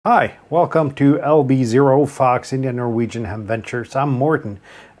Hi, welcome to LB0 Fox India Norwegian Ham Ventures. I'm Morten,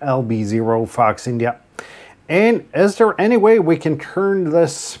 LB0 Fox India. And is there any way we can turn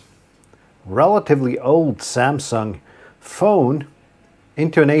this relatively old Samsung phone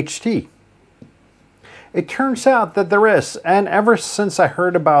into an HT? It turns out that there is, and ever since I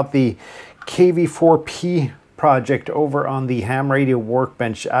heard about the KV4P project over on the ham radio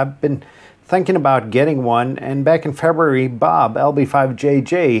workbench, I've been thinking about getting one. And back in February, Bob,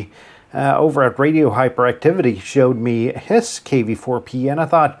 LB5JJ, over at Radio Hyperactivity showed me his KV4P, and I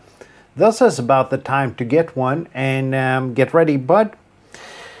thought, this is about the time to get one and get ready. But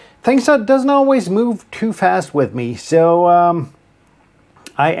things that doesn't always move too fast with me, so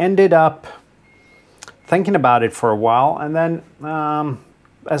I ended up thinking about it for a while, and then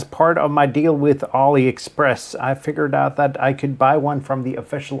as part of my deal with AliExpress, I figured out that I could buy one from the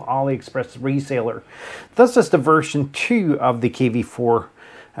official AliExpress reseller. This is the version 2 of the KV4P.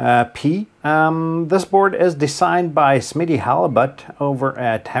 This board is designed by Smitty Halibut over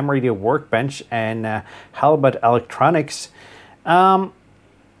at Ham Radio Workbench and Halibut Electronics.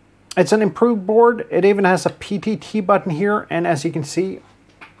 It's an improved board. It even has a PTT button here, and as you can see,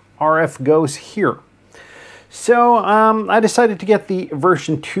 RF goes here. So I decided to get the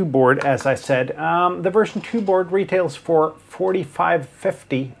version 2 board, as I said. The version 2 board retails for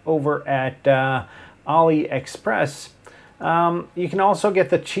 $45.50 over at AliExpress. You can also get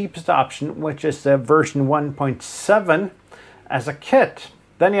the cheapest option, which is the version 1.7 as a kit.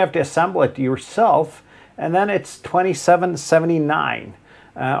 Then you have to assemble it yourself, and then it's $27.79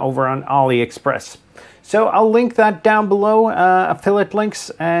 over on AliExpress. So I'll link that down below, affiliate links,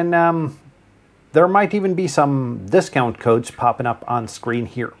 and there might even be some discount codes popping up on screen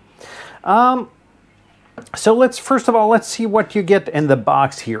here. So first of all, let's see what you get in the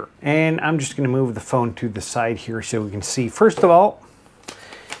box here. And I'm just going to move the phone to the side here so we can see. First of all,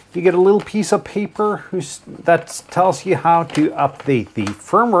 you get a little piece of paper that tells you how to update the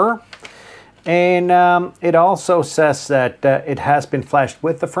firmware. And it also says that it has been flashed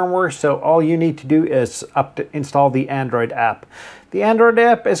with the firmware, so all you need to do is install the Android app. The Android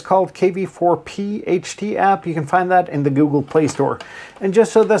app is called KV4P HT app. You can find that in the Google Play Store. And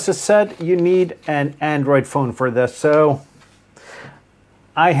just so this is said, you need an Android phone for this. So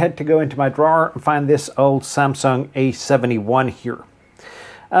I had to go into my drawer and find this old Samsung A71 here.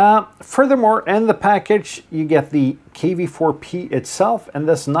 Furthermore, in the package, you get the KV4P itself and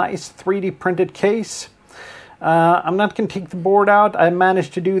this nice 3D printed case. I'm not going to take the board out. I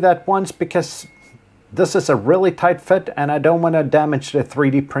managed to do that once because this is a really tight fit and I don't want to damage the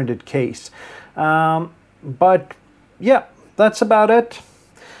 3D printed case. But yeah, that's about it.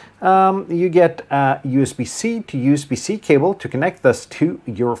 You get a USB-C to USB-C cable to connect this to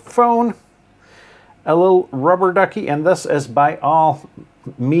your phone. A little rubber ducky, and this is by all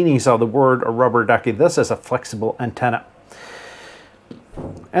meanings of the word a rubber ducky. This is a flexible antenna.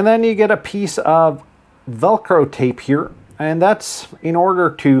 And then you get a piece of Velcro tape here, and that's in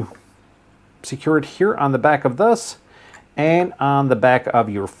order to secure it here on the back of this and on the back of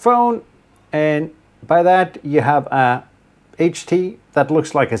your phone. And by that you have a HT that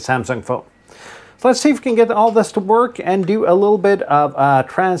looks like a Samsung phone. So let's see if we can get all this to work and do a little bit of a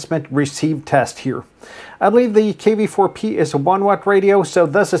transmit receive test here. I believe the KV4P is a 1 watt radio, so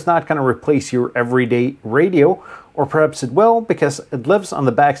this is not going to replace your everyday radio, or perhaps it will because it lives on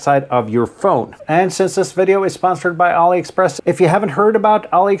the backside of your phone. And since this video is sponsored by AliExpress, if you haven't heard about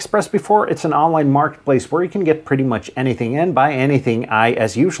AliExpress before, it's an online marketplace where you can get pretty much anything. And by anything, I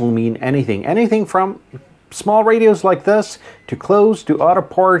as usual mean anything. Anything from small radios like this, to clothes, to auto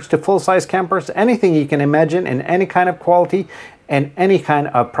ports, to full-size campers, anything you can imagine in any kind of quality and any kind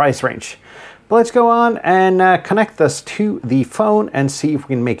of price range. But let's go on and connect this to the phone and see if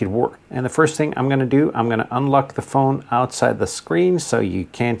we can make it work. And the first thing I'm going to do, I'm going to unlock the phone outside the screen so you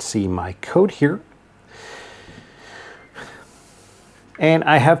can't see my code here. And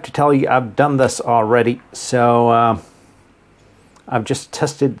I have to tell you, I've done this already, so I've just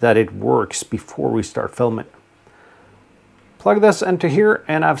tested that it works before we start filming. Plug this into here,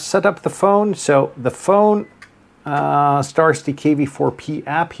 and I've set up the phone. So the phone starts the KV4P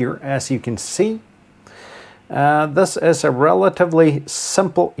app here, as you can see. This is a relatively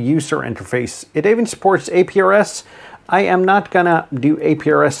simple user interface. It even supports APRS. I am not gonna do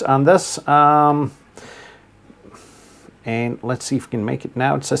APRS on this. And let's see if we can make it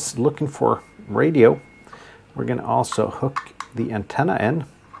now. It says looking for radio. We're gonna also hook the antenna in,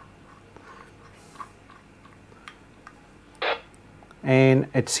 and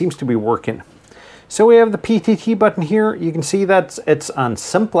it seems to be working. So we have the PTT button here. You can see that it's on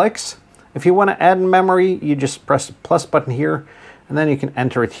simplex. If you want to add in memory, you just press the plus button here. and then you can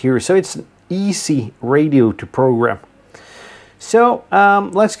enter it here. So it's an easy radio to program. So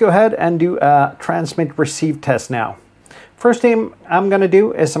let's go ahead and do a transmit receive test now. First thing I'm going to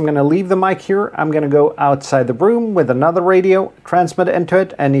do is I'm going to leave the mic here. I'm going to go outside the room with another radio, transmit into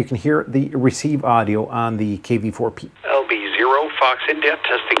it, and you can hear the receive audio on the KV4P. LB0 Fox India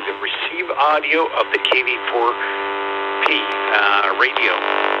testing the receive audio of the KV4P radio.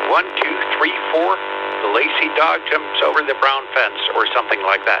 1, 2, 3, 4. The lazy dog jumps over the brown fence, or something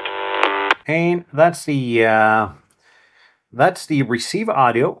like that. And that's the receive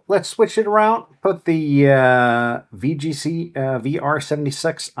audio. Let's switch it around. Put the VGC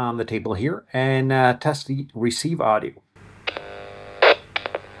VR76 on the table here and test the receive audio.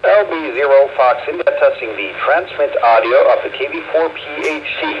 LB0 Fox India testing the transmit audio of the KV4P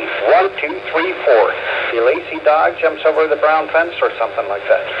HT. 1, 2, 3, 4. The lazy dog jumps over the brown fence, or something like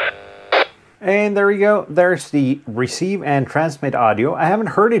that. And there you go. There's the receive and transmit audio. I haven't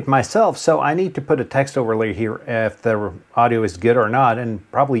heard it myself, so I need to put a text overlay here if the audio is good or not,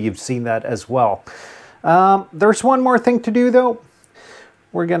 and probably you've seen that as well. There's one more thing to do though.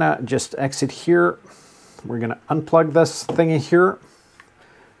 We're gonna just exit here. We're gonna unplug this thingy here.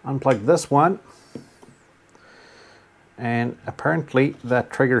 Unplug this one. And apparently that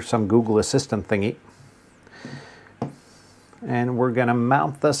triggers some Google Assistant thingy. And we're going to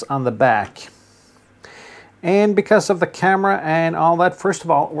mount this on the back. And because of the camera and all that, first of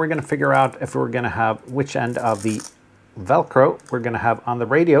all, we're going to figure out if we're going to have which end of the Velcro we're going to have on the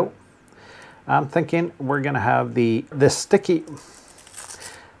radio. I'm thinking we're going to have the sticky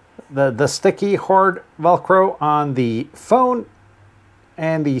hard Velcro on the phone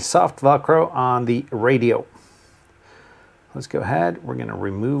and the soft Velcro on the radio. Let's go ahead. We're going to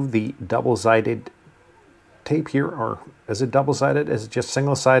remove the double-sided tape here, or is it double-sided? Is it just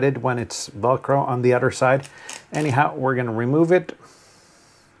single-sided when it's Velcro on the other side? Anyhow, we're going to remove it,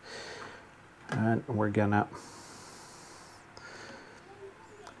 and we're going to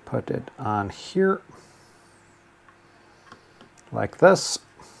put it on here like this.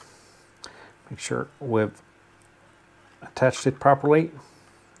 Make sure we've attached it properly,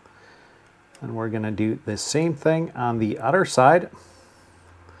 and we're going to do the same thing on the other side.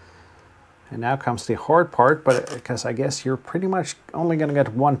 And now comes the hard part, but because I guess you're pretty much only going to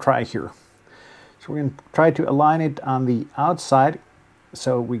get one try here. So we're going to try to align it on the outside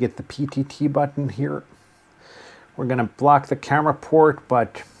so we get the PTT button here. We're going to block the camera port,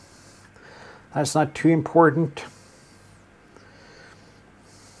 but that's not too important.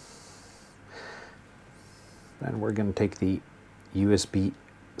 Then we're going to take the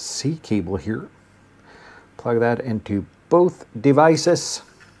USB-C cable here, plug that into both devices.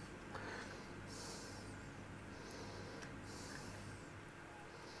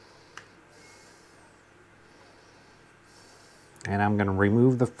 And I'm going to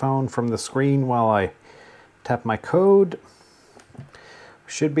remove the phone from the screen while I tap my code.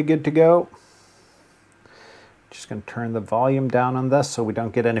 Should be good to go. Just going to turn the volume down on this so we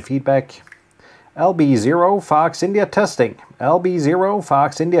don't get any feedback. LB0 Fox India testing. LB0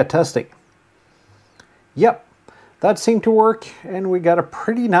 Fox India testing. Yep, that seemed to work, and we got a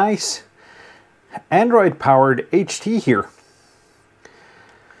pretty nice Android-powered HT here.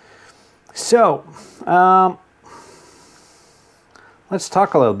 So, let's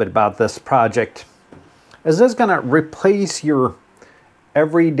talk a little bit about this project. Is this going to replace your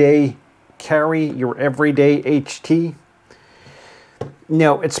everyday carry, your everyday HT?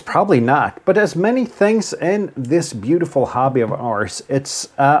 No, it's probably not. But as many things in this beautiful hobby of ours, it's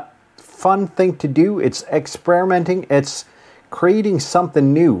a fun thing to do. It's experimenting. It's creating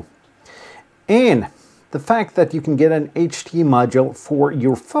something new. And the fact that you can get an HT module for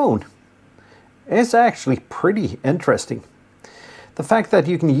your phone is actually pretty interesting. The fact that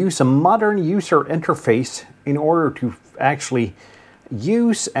you can use a modern user interface in order to actually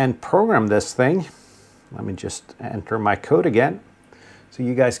use and program this thing. Let me just enter my code again so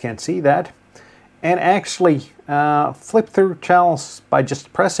you guys can't see that. And actually flip through channels by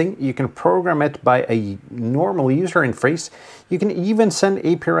just pressing. You can program it by a normal user interface. You can even send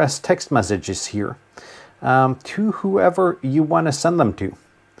APRS text messages here to whoever you want to send them to.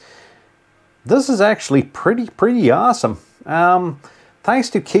 This is actually pretty awesome. Thanks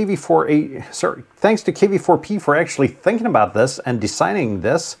to KV4P for actually thinking about this and designing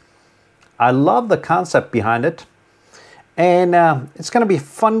this. I love the concept behind it, and it's going to be a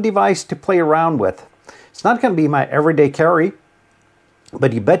fun device to play around with. It's not going to be my everyday carry,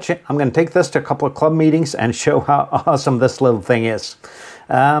 but you betcha I'm going to take this to a couple of club meetings and show how awesome this little thing is.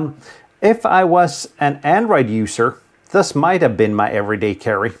 If I was an Android user, this might have been my everyday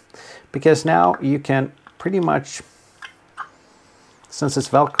carry, because now you can pretty much since it's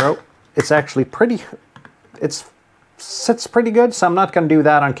Velcro, it's actually sits pretty good, so I'm not going to do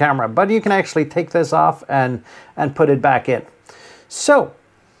that on camera. But you can actually take this off and put it back in. So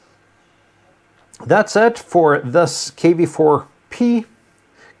that's it for this KV4P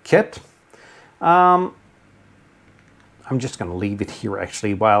kit. I'm just going to leave it here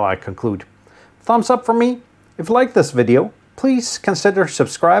actually while I conclude. Thumbs up for me. If you like this video, please consider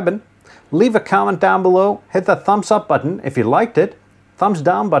subscribing. Leave a comment down below. Hit that thumbs up button if you liked it. Thumbs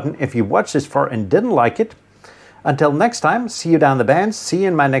down button if you watched this far and didn't like it. Until next time, see you down the band. See you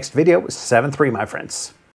in my next video. 7-3, my friends.